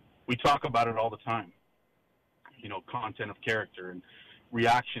children. We talk about it all the time, content of character and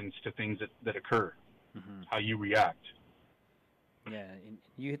reactions to things that occur, how you react. Yeah, and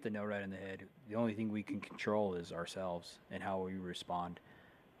you hit the nail right on the head. The only thing we can control is ourselves and how we respond.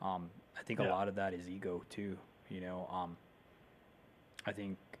 I think a lot of that is ego too. I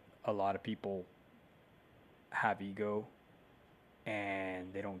think a lot of people have ego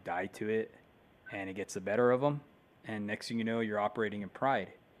and they don't die to it, and it gets the better of them. And next thing you know, you're operating in pride.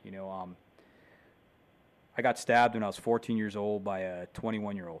 I got stabbed when I was 14 years old by a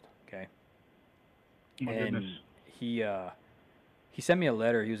 21-year-old. Okay, goodness. He sent me a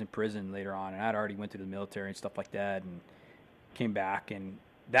letter. He was in prison later on, and I'd already went to the military and stuff like that, and came back. And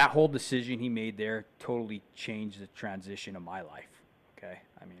that whole decision he made there totally changed the transition of my life. Okay,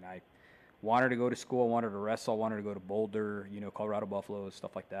 I mean, I wanted to go to school, I wanted to wrestle, I wanted to go to Boulder, Colorado Buffaloes,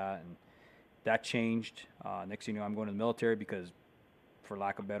 stuff like that, and that changed. Next thing you know, I'm going to the military because, for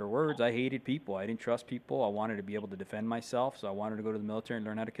lack of better words, I hated people. I didn't trust people. I wanted to be able to defend myself, so I wanted to go to the military and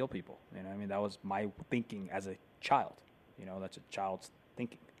learn how to kill people. That was my thinking as a child. That's a child's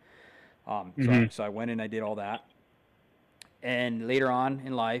thinking. So I went and I did all that. And later on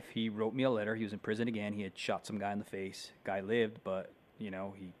in life, he wrote me a letter. He was in prison again. He had shot some guy in the face. Guy lived, but, he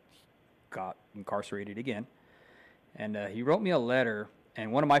got incarcerated again. And he wrote me a letter,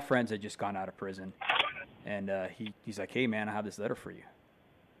 and one of my friends had just gone out of prison. And he's like, hey, man, I have this letter for you.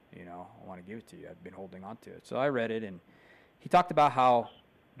 I want to give it to you. I've been holding on to it. So I read it, and he talked about how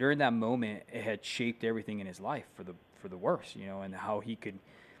during that moment it had shaped everything in his life for the worse, and how he could,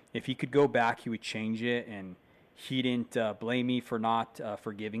 if he could go back, he would change it. And he didn't blame me for not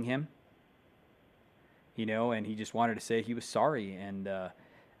forgiving him, and he just wanted to say he was sorry and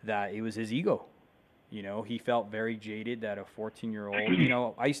that it was his ego. He felt very jaded that a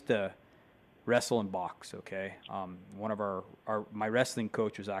 14-year-old, I used to wrestle and box, okay? One of my wrestling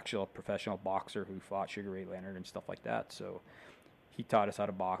coach was actually a professional boxer who fought Sugar Ray Leonard and stuff like that. So he taught us how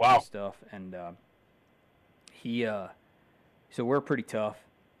to box and stuff. And so we're pretty tough.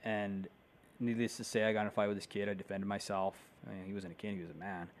 And needless to say, I got in a fight with this kid. I defended myself. I mean, he wasn't a kid, he was a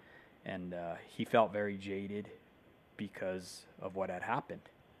man. And he felt very jaded because of what had happened,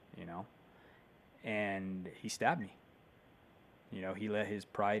 and he stabbed me. He let his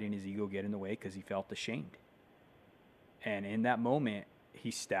pride and his ego get in the way because he felt ashamed. And in that moment,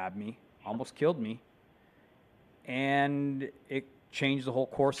 he stabbed me, almost killed me, and it changed the whole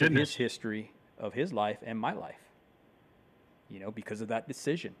course of his history, of his life and my life, because of that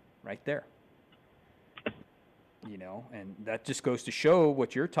decision right there. And that just goes to show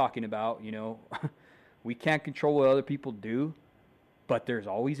what you're talking about. We can't control what other people do, but there's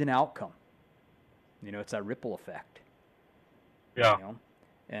always an outcome. It's that ripple effect. Yeah.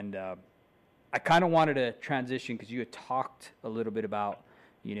 And I kind of wanted to transition because you had talked a little bit about,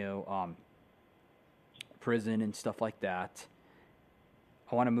 prison and stuff like that.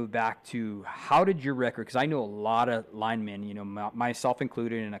 I want to move back to how did your record, because I know a lot of linemen, myself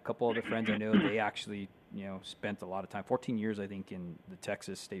included and a couple other friends I know, they actually, spent a lot of time, 14 years, I think, in the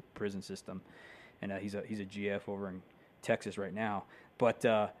Texas state prison system. And he's a GF over in Texas right now. But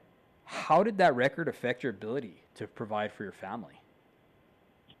how did that record affect your ability to provide for your family?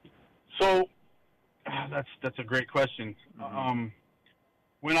 So that's a great question. Mm-hmm.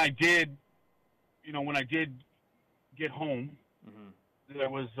 When I did get home, mm-hmm. there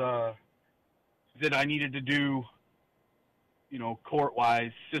was that I needed to do,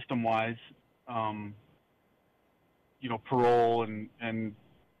 court-wise, system-wise, parole and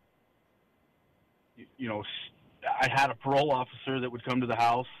I had a parole officer that would come to the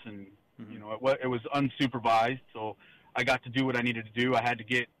house, and mm-hmm. It was unsupervised, so I got to do what I needed to do. I had to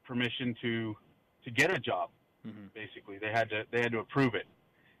get permission to get a job. Mm-hmm. Basically, they had to approve it,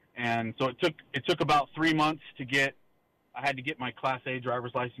 and so it took about 3 months to get. I had to get my Class A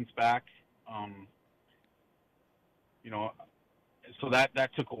driver's license back. So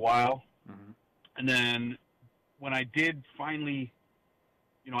that took a while, mm-hmm. and then when I did finally,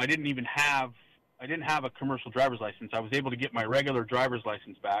 I didn't have a commercial driver's license. I was able to get my regular driver's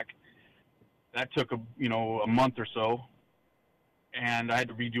license back. That took a month or so, and I had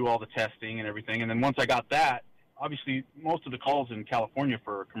to redo all the testing and everything. And then once I got that, obviously most of the calls in California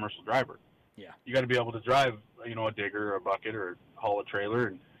for a commercial driver, you got to be able to drive, a digger or a bucket or haul a trailer,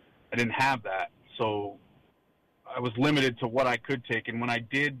 and I didn't have that, so I was limited to what I could take. And when I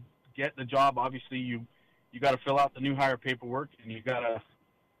did get the job, obviously you got to fill out the new hire paperwork, and you got to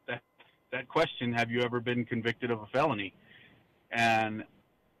that question, have you ever been convicted of a felony? And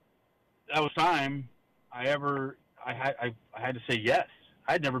that was time I had to say yes.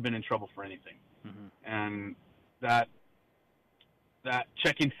 I had never been in trouble for anything. Mm-hmm. And that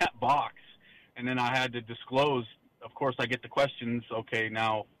checking that box, and then I had to disclose, of course I get the questions, okay,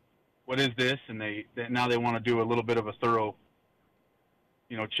 now what is this? And now they want to do a little bit of a thorough,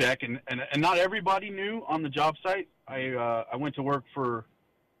 check. And not everybody knew on the job site. I went to work for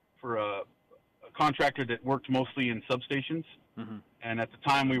a contractor that worked mostly in substations. Mm-hmm. And at the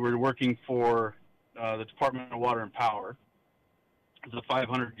time we were working for the Department of Water and Power. It was a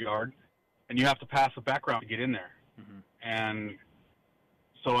 500-yard, and you have to pass a background to get in there. Mm-hmm. And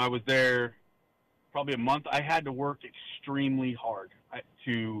so I was there probably a month. I had to work extremely hard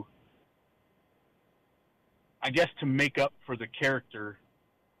to make up for the character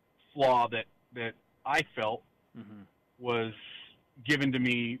flaw that I felt mm-hmm. was given to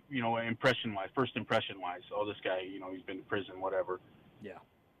me, first impression-wise. Oh, this guy, he's been to prison, whatever. Yeah.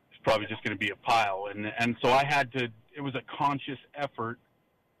 It's probably just going to be a pile. And so I had to, it was a conscious effort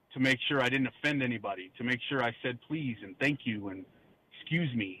to make sure I didn't offend anybody, to make sure I said please and thank you and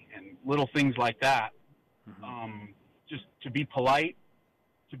excuse me and little things like that. Mm-hmm. Just to be polite,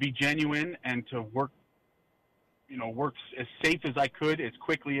 to be genuine, and to work as safe as I could, as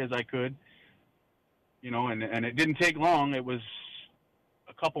quickly as I could. And it didn't take long. It was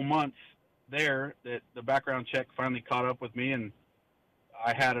a couple months there that the background check finally caught up with me, and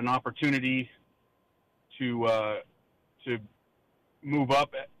I had an opportunity to move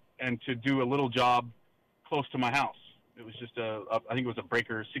up and to do a little job close to my house. It was just I think it was a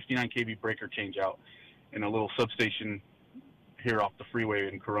breaker, 69 kV breaker change out in a little substation here off the freeway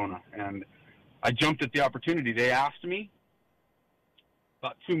in Corona. And I jumped at the opportunity. They asked me,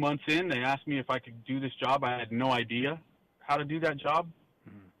 about 2 months in, they asked me if I could do this job. I had no idea how to do that job.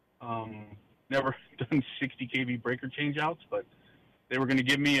 Never done 60 kV breaker changeouts, but they were going to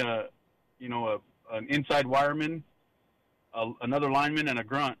give me an inside wireman, another lineman, and a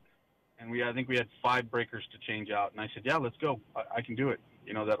grunt. And I think we had 5 breakers to change out. And I said, yeah, let's go. I can do it.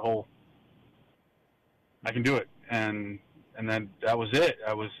 I can do it. And then that was it.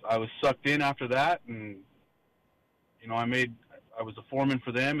 I was sucked in after that. And, I was a foreman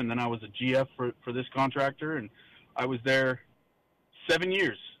for them, and then I was a GF for this contractor. And I was there 7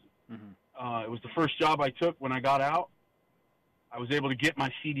 years. It was the first job I took when I got out. I was able to get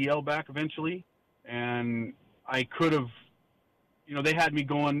my CDL back eventually, and I could have, they had me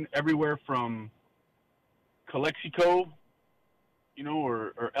going everywhere from Calexico,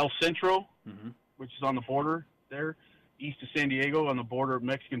 or El Centro, which is on the border there, east of San Diego on the border,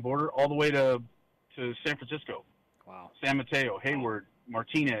 Mexican border, all the way to San Francisco. Wow. San Mateo, Hayward,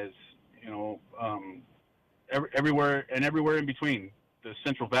 Martinez, everywhere in between. The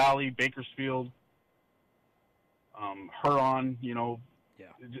Central Valley, Bakersfield, Huron,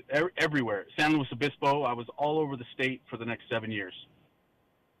 everywhere. San Luis Obispo. I was all over the state for the next 7 years.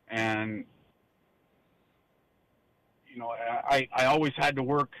 And, I always had to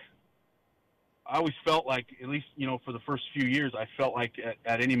work. I always felt like, at least, for the first few years, I felt like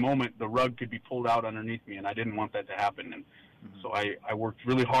at any moment the rug could be pulled out underneath me, and I didn't want that to happen. And so I worked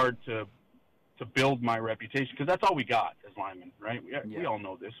really hard to build my reputation, because that's all we got as linemen, right? We all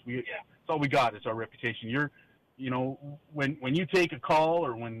know this. It's all we got is our reputation. When you take a call,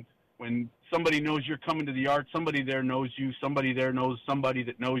 or when somebody knows you're coming to the yard, somebody there knows you, somebody there knows somebody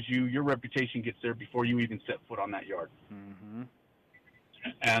that knows you, your reputation gets there before you even set foot on that yard.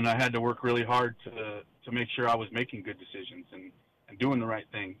 And I had to work really hard to make sure I was making good decisions and doing the right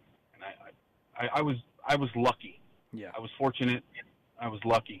thing. And I was lucky. Yeah. I was fortunate. I was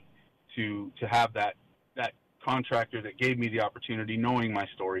lucky to have that contractor that gave me the opportunity, knowing my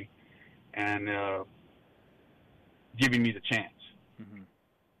story, and giving me the chance.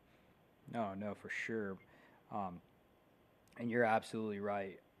 No, for sure. And you're absolutely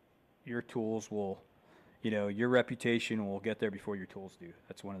right. Your tools will, your reputation will get there before your tools do.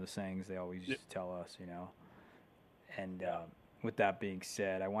 That's one of the sayings they always tell us, And with that being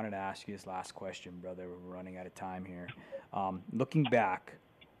said, I wanted to ask you this last question, brother. We're running out of time here. Looking back,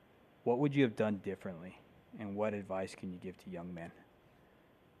 what would you have done differently, and what advice can you give to young men?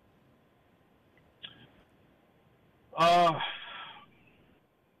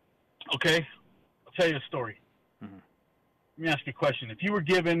 Okay, I'll tell you a story. Let me ask you a question. If you were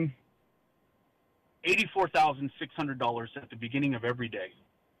given $84,600 at the beginning of every day,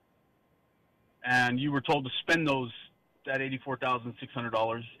 and you were told to spend that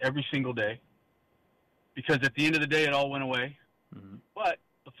 $84,600 every single day, because at the end of the day it all went away, but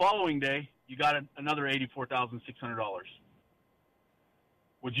the following day you got another $84,600,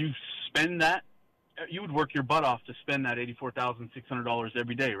 would you spend that? You would work your butt off to spend that $84,600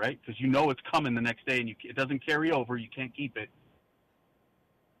 every day, right? Because it's coming the next day, and it doesn't carry over. You can't keep it.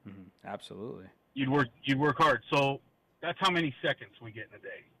 Absolutely. You'd work hard. So that's how many seconds we get in a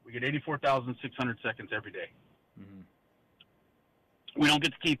day. We get 84,600 seconds every day. We don't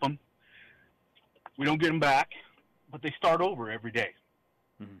get to keep them. We don't get them back, but they start over every day.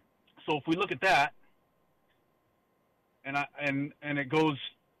 So if we look at that, and it goes,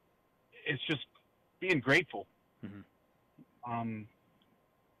 it's just being grateful.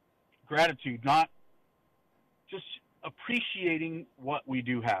 Gratitude, not just appreciating what we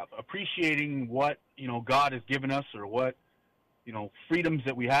do have, appreciating what, God has given us, or what, freedoms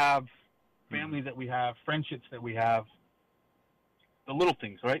that we have, family that we have, friendships that we have, the little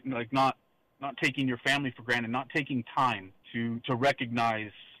things, right? Like not taking your family for granted, not taking time to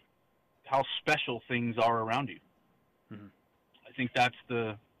recognize how special things are around you. I think that's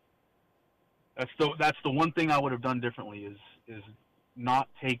the one thing I would have done differently, is not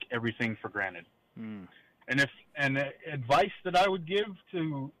take everything for granted. And advice that I would give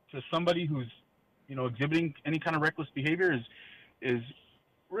to somebody who's, exhibiting any kind of reckless behavior is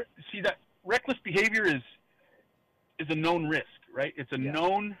see that reckless behavior is a known risk, right? It's a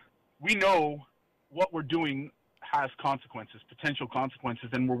known, we know what we're doing has consequences, potential consequences,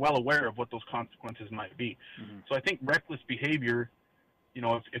 and we're well aware of what those consequences might be. So I think reckless behavior,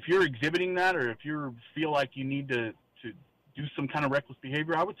 if you're exhibiting that, or if you feel like you need to do some kind of reckless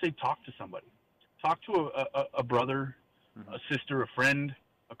behavior, I would say talk to somebody. Talk to a brother, a sister, a friend,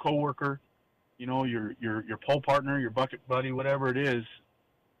 a coworker, your pole partner, your bucket buddy, whatever it is.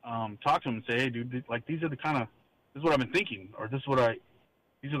 Talk to them and say, hey, dude, like this is what I've been thinking, or these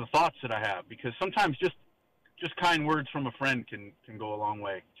are the thoughts that I have. Because sometimes just just kind words from a friend can go a long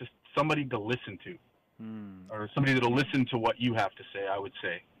way. Just somebody to listen to, or somebody that'll listen to what you have to say. I would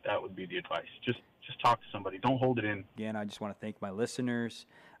say that would be the advice. Just talk to somebody. Don't hold it in. Again, I just want to thank my listeners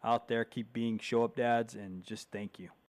out there. Keep being show up dads, and just thank you.